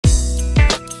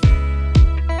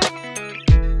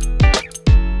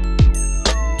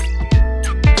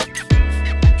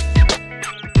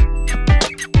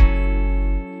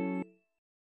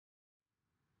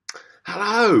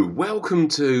welcome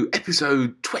to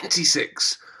episode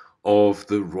 26 of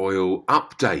the Royal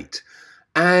Update.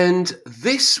 And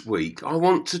this week I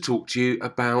want to talk to you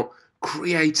about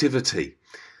creativity.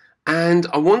 And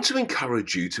I want to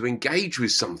encourage you to engage with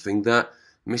something that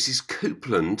Mrs.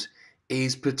 Coupland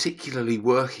is particularly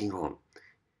working on.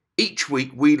 Each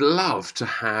week we love to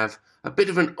have a bit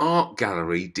of an art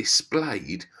gallery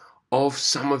displayed of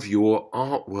some of your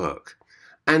artwork.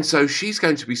 And so she's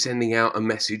going to be sending out a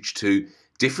message to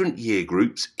different year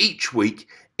groups each week,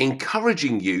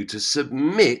 encouraging you to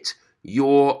submit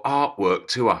your artwork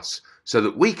to us so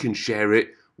that we can share it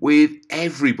with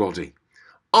everybody.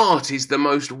 Art is the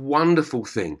most wonderful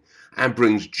thing and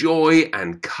brings joy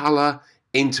and colour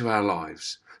into our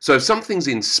lives. So if something's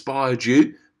inspired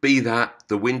you, be that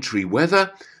the wintry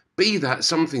weather, be that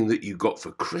something that you got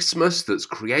for Christmas that's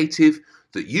creative,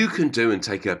 that you can do and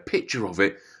take a picture of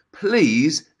it,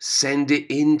 please send it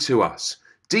in to us.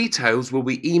 Details will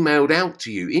be emailed out to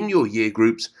you in your year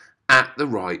groups at the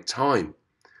right time.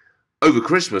 Over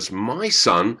Christmas, my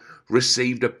son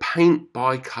received a paint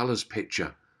by colours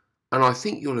picture, and I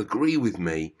think you'll agree with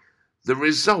me, the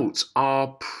results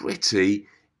are pretty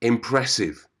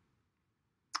impressive.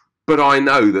 But I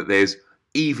know that there's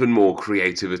even more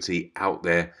creativity out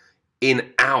there in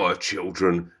our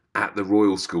children at the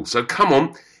Royal School. So come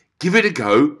on, give it a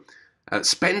go.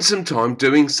 Spend some time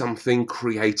doing something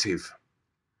creative.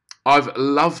 I've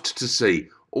loved to see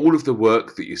all of the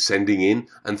work that you're sending in,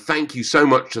 and thank you so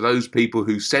much to those people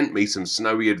who sent me some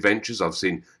snowy adventures. I've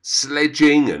seen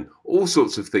sledging and all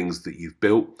sorts of things that you've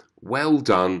built. Well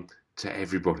done to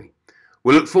everybody.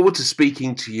 We'll look forward to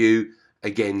speaking to you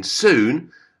again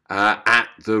soon at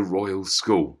the Royal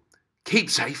School.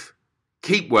 Keep safe,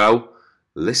 keep well,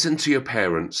 listen to your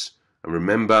parents, and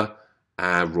remember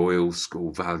our Royal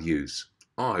School values.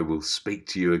 I will speak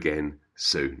to you again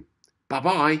soon.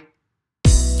 Bye-bye.